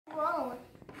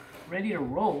Ready to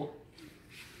roll?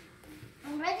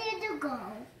 I'm ready to go.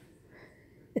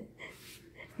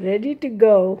 Ready to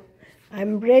go.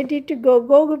 I'm ready to go.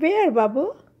 Go where,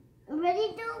 Babu? I'm ready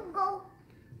to go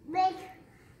make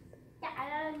the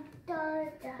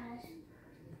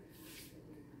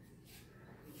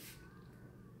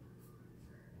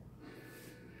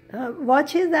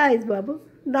Watch his eyes, Babu.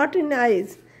 Not in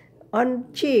eyes.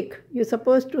 On cheek. You're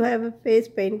supposed to have a face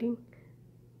painting.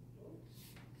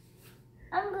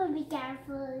 I'm going to be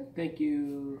careful. Thank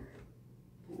you.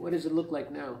 What does it look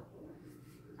like now?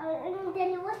 I'm going to tell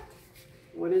you what.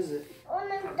 What is it?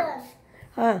 When I'm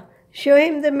done. Show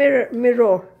him the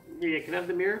mirror. Yeah, can I have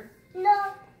the mirror?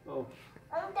 No. Oh.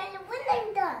 I'm telling you when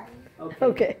I'm done.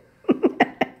 Okay.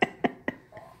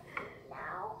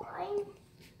 Now I'm...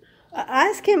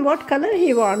 Ask him what color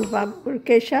he wants, Babu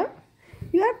Keshav.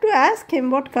 You have to ask him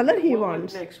what color he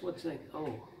wants. What's next?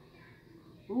 Oh.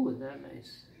 Ooh, is that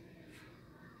nice?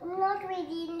 I'm not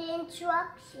reading the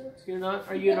instructions. You're not?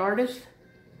 Are you an artist?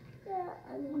 Yeah,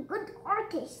 I'm a good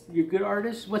artist. You're a good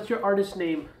artist? What's your artist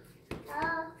name?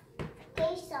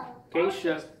 Keshav.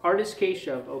 Keshav. Artist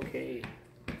Keshav. Okay.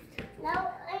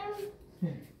 Now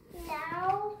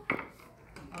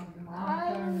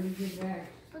I'm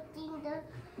putting the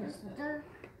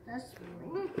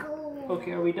sprinkles.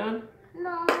 Okay, are we done?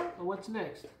 No, Oh, what's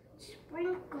next?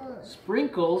 sprinkles.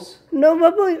 Sprinkles? No,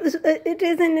 Babu, it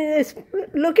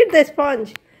isn't. Look at the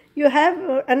sponge. You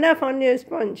have enough on your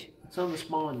sponge. It's on the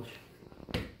sponge.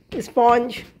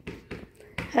 Sponge.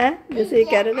 Huh? This is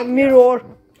a mirror.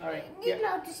 All right. You Yeah.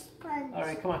 know the sponge. All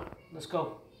right, come on. Let's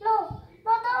go. No,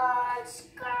 not on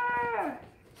skirt.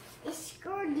 It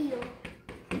scared you.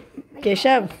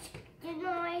 Keshav. You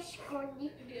know I scared you.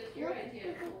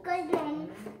 Because I'm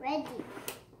ready.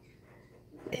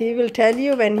 He will tell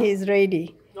you when he is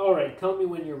ready. All right, tell me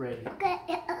when you're ready. Okay,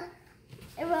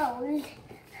 roll.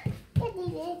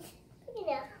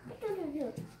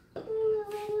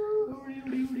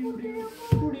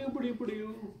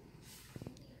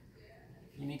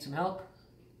 You need some help?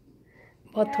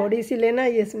 बहुत थोड़ी सी लेना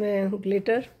ये इसमें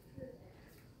glitter.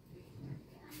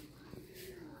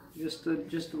 Just a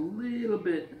little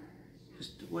bit.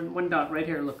 Just one dot right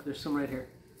here. Look, there's some right here.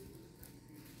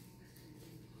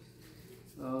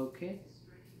 Okay.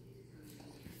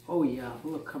 Oh yeah,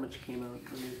 look how much came out.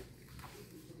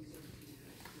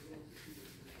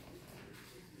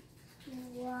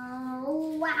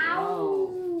 Wow.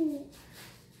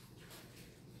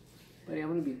 Buddy, I'm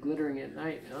gonna be glittering at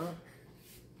night, huh?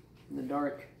 In the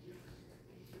dark.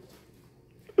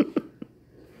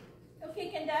 Okay,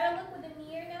 can Dada look with the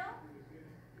mirror now?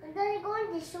 And then you go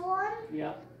in this one.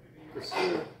 Yeah. The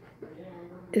sewer.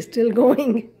 Is still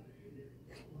going.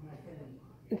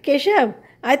 Keshav,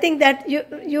 I think that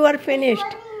you are finished.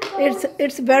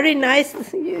 It's very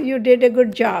nice. You did a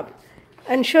good job.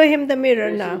 And show him the mirror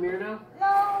Can I see now. the mirror now?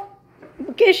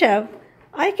 No. Keshav,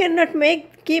 I cannot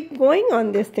keep going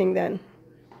on this thing then.